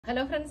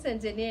Hello friends,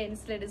 Jenny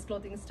Ains Ladies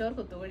Clothing Store,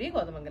 Kuttugudi,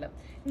 Kodamangalam.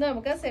 Now,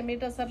 we have semi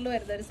Tussar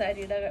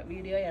saree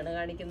video.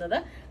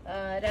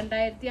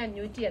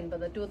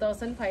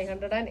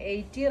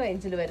 2580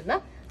 range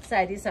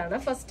sarees.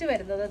 First, we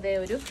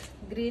have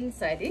green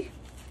saree.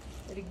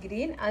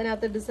 Green,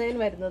 and the design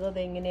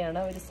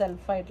is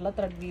self-fight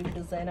thread weave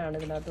design.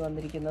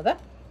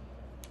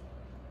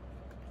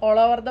 All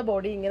over the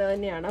body,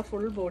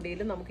 full body,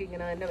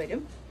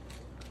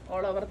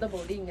 all over the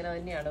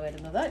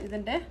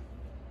body,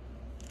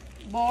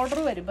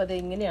 border വരുമ്പോൾ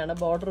ഇങ്ങനെയാണ്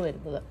border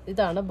വരുന്നത്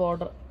ഇതാണ്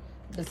border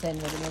design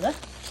വരുന്നത്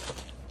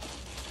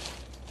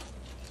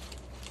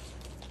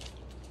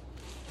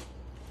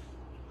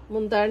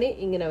മുന്താണി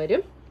ഇങ്ങനെ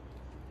വരും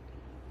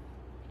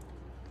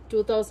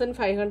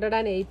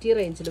 2580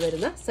 റേഞ്ചിൽ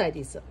വരുന്ന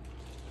sarees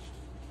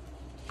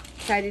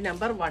saree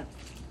number 1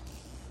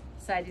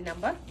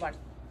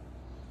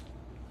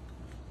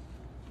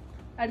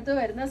 അടുത്ത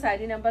വരുന്ന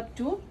saree number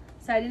 2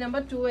 Saree number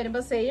 2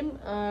 വരുമ്പോൾ same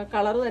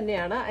color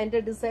തന്നെയാണ് അതിന്റെ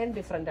ഡിസൈൻ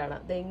ഡിഫറെന്റ് ആണ്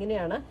ഇത്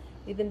എങ്ങനെയാണ്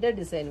ഇതിന്റെ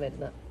ഡിസൈൻ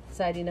വരുന്നത്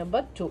saree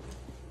number 2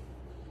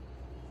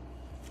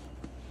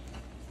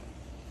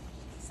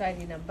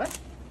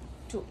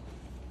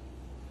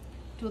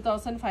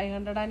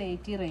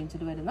 2580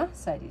 റേഞ്ചിൽ വരുന്ന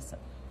sarees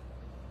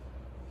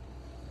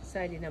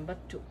saree number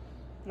 2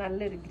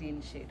 നല്ലൊരു ഗ്രീൻ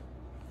ഷേഡ്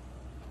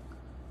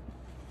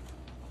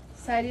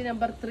saree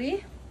number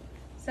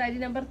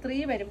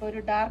 3 വരുമ്പോൾ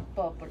ഒരു dark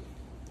purple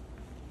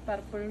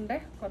Purple and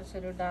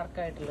dark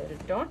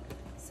tone.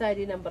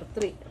 Saree number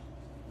 3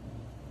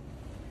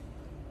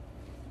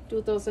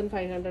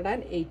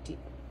 2580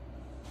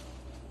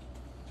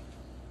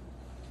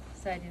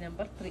 Saree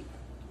number 3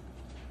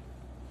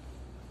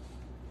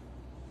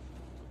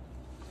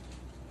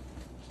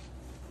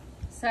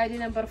 Saree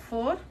number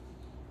 4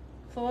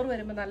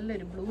 വരുമ്പോൾ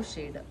നല്ലൊരു ബ്ലൂ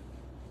ഷേഡ്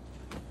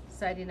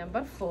Saree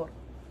number 4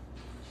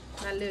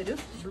 നല്ലൊരു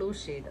blue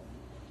shade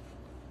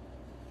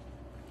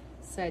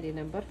Saree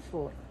number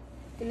 4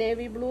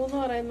 Navy blue no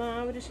പറയുന്ന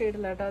ആ ഒരു ഷേഡ്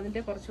അല്ല ട്ടോ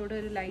അതിന്റെ കുറച്ചുകൂടി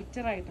ഒരു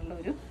ലൈറ്റർ ആയിട്ടുള്ള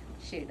ഒരു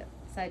shade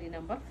saree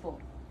number 4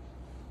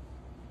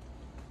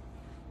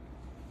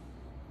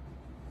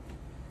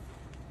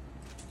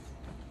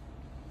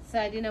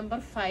 saree number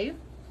 5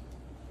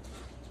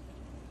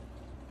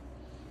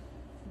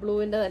 blue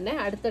ന്റെ തന്നെ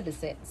അടുത്ത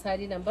design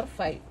saree number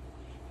 5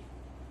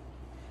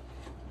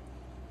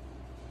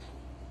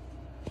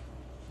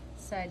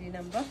 saree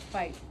number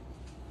 5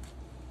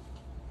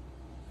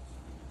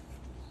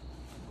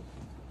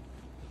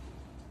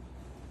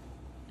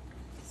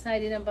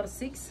 Saree number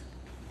 6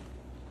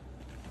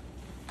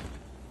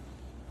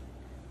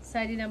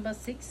 Saree number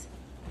 6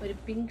 ഒരു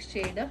pink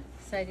shade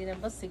Saree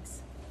number 6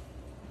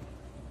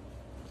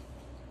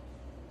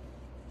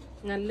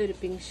 നല്ലൊരു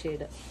pink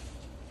shade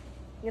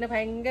ഇങ്ങനെ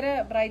ഭയങ്കര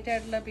ബ്രൈറ്റ്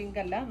ആയിട്ടുള്ള pink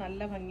അല്ല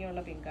നല്ല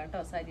ഭംഗിയുള്ള pink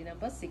ആട്ടോ Saree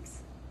number 6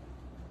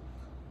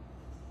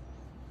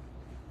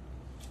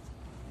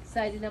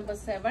 Saree number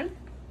 7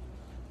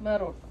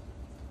 maroon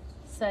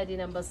Saree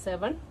number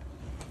 7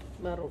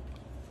 maroon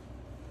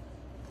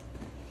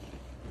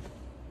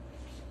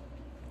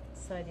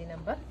Saree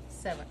number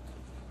 7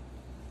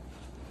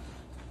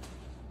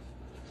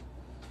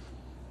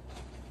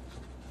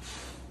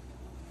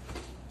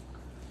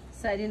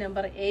 Saree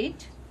number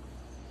 8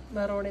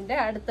 maroon inde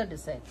adutha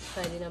design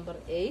Saree number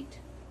 8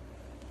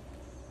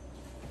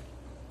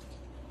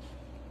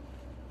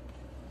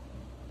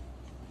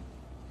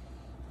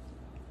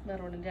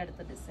 maroon inde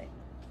adutha design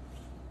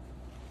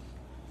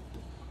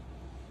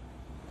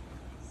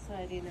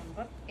Saree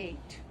number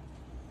 8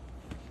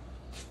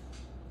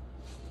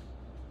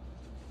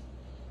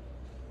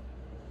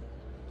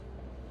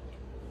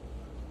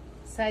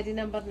 Saree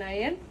number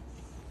 9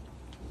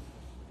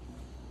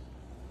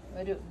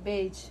 ഒരു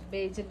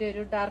ബേജിന്റെ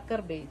ഒരു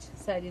darker beige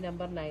Saree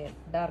number 9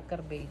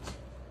 darker beige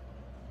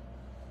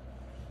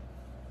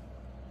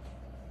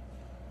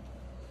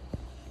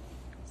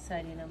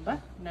Saree number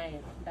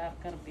 9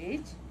 darker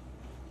beige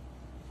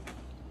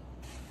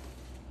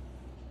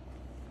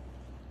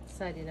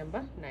Saree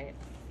number 9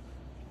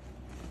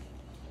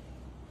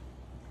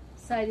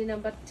 Saree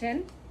number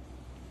 10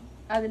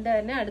 അതിന്റെ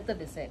തന്നെ അടുത്ത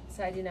design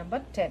Saree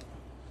number 10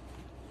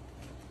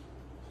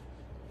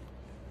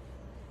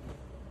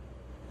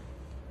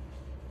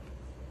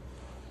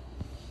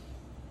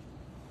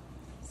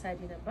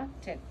 Saree number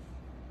 10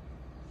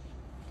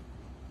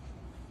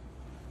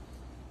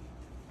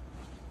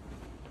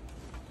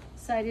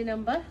 Saree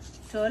number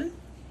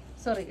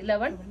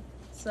 11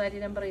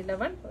 Saree number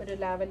 11 ഒരു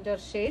lavender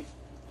shade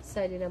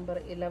Saree number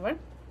 11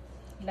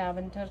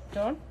 lavender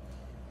tone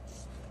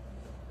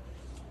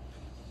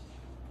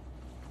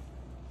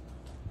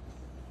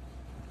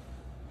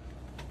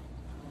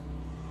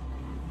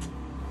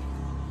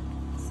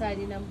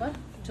Saree number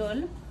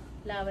 12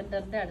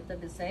 lavender ന്റെ അടുത്ത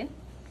design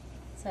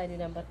Saree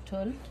number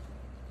 12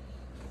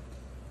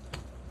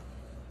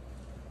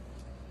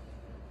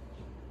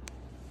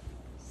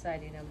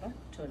 Saree number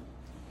 12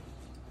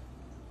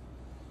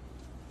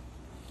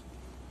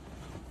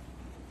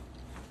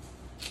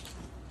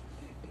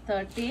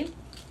 13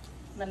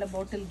 nalla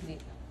bottle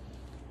green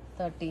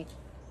 13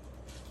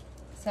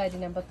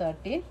 saree number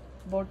 13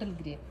 bottle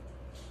green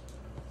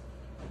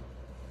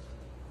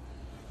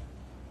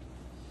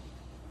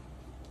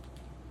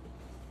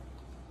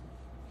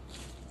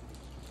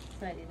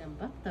sari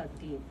number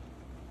 13.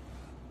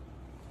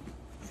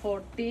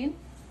 14.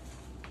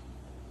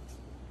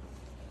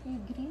 ഈ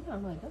green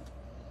ആണോ ഇത്?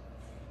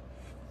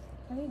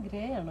 അത്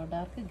grey ആണോ?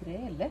 Dark grey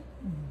അല്ലേ?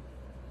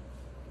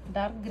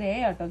 Dark grey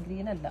ആട്ടോ,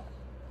 ഗ്രീൻ അല്ല.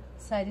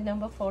 Sari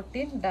number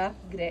 14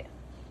 dark grey.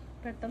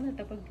 പെട്ടെന്ന്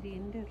ഇട്ടപ്പോൾ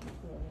ഗ്രീനിൻ്റെ ഒരു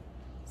ലുക്ക് തോന്നി.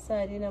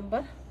 Sari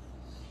number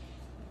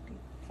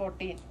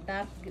 14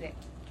 dark grey.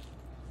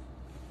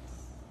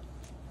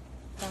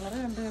 Colour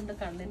കണ്ട് കണ്ട്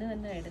കണ്ണിന്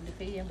തന്നെ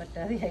ഐഡന്റിഫൈ ചെയ്യാൻ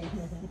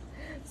പറ്റാതെയായിരുന്നു.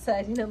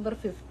 സാരി നമ്പർ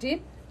 15.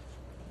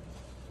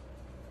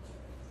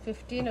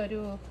 15 ഒരു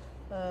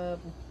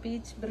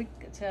പീച്ച്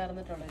ബ്രിക്ക്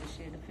ചേർന്നിട്ടുള്ളൊരു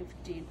ഷെയ്ഡ്.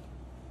 15.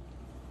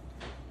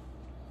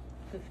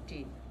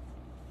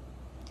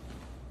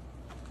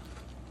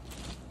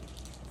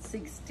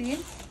 16.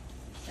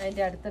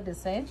 അതിൻ്റെ അടുത്ത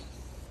ഡിസൈൻ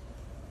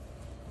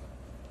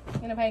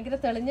ഇങ്ങനെ ഭയങ്കര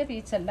തെളിഞ്ഞ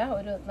പീച്ചല്ല,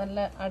 ഒരു നല്ല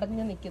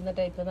അടഞ്ഞു നിൽക്കുന്ന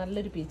ടൈപ്പ്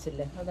നല്ലൊരു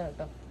പീച്ചല്ലേ, അതാണ്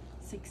കേട്ടോ.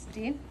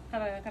 16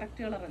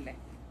 കറക്റ്റ് കളറല്ലേ?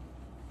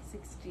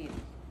 16.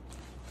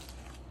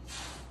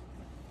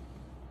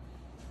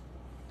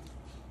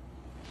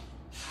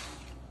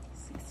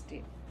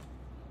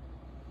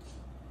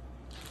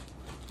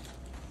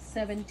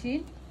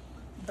 17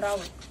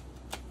 brown.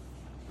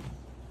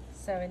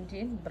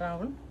 17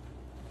 brown.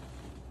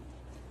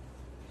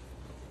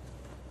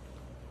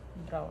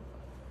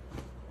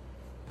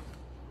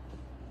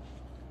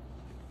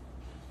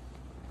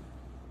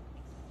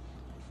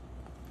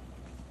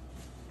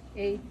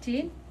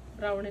 18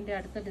 ബ്രൗണിൻ്റെ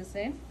അടുത്ത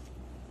ഡിസൈൻ.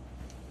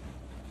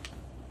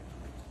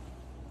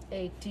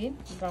 18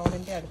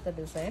 ബ്രൗണിൻ്റെ അടുത്ത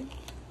ഡിസൈൻ.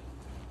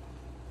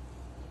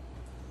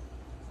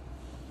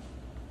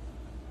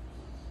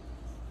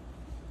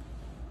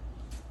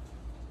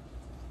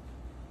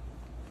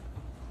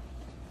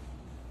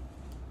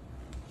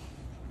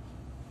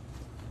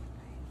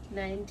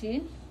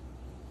 19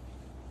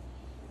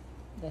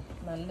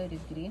 നല്ലൊരു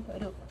ഗ്രീൻ,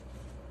 ഒരു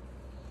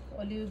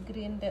ഒലിവ്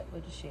ഗ്രീൻ്റെ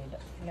ഒരു ഷെയ്ഡ്.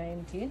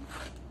 19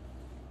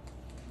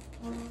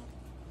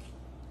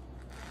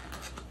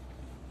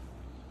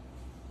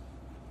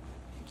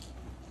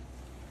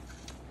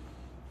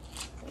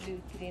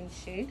 olive green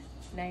shade.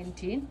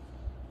 19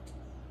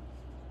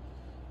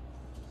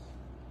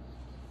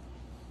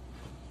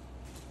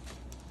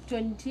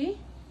 20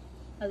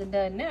 അതിൻ്റെ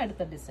തന്നെ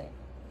അടുത്ത ഡിസൈൻ.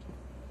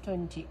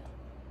 20.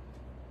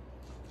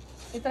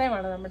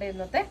 ഇത്രയുമാണ് നമ്മുടെ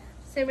ഇന്നത്തെ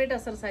സെമി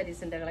ടസർ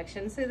സാരീസിൻ്റെ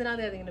കളക്ഷൻസ്.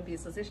 ഇതിനകത്ത് ഏതെങ്കിലും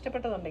പീസസ്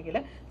ഇഷ്ടപ്പെട്ടതുണ്ടെങ്കിൽ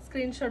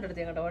സ്ക്രീൻഷോട്ട്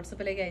എടുത്ത് ഞങ്ങളുടെ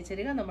വാട്സപ്പിലേക്ക് അയച്ചു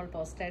തരിക. നമ്മൾ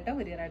പോസ്റ്റായിട്ടോ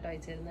കൊറിയറായിട്ടോ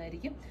അയച്ചു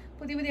തരുന്നതായിരിക്കും.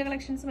 പുതിയ പുതിയ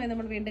കളക്ഷൻസുമായി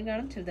നമ്മൾ വീണ്ടും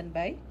കാണും. Children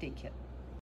by, take care.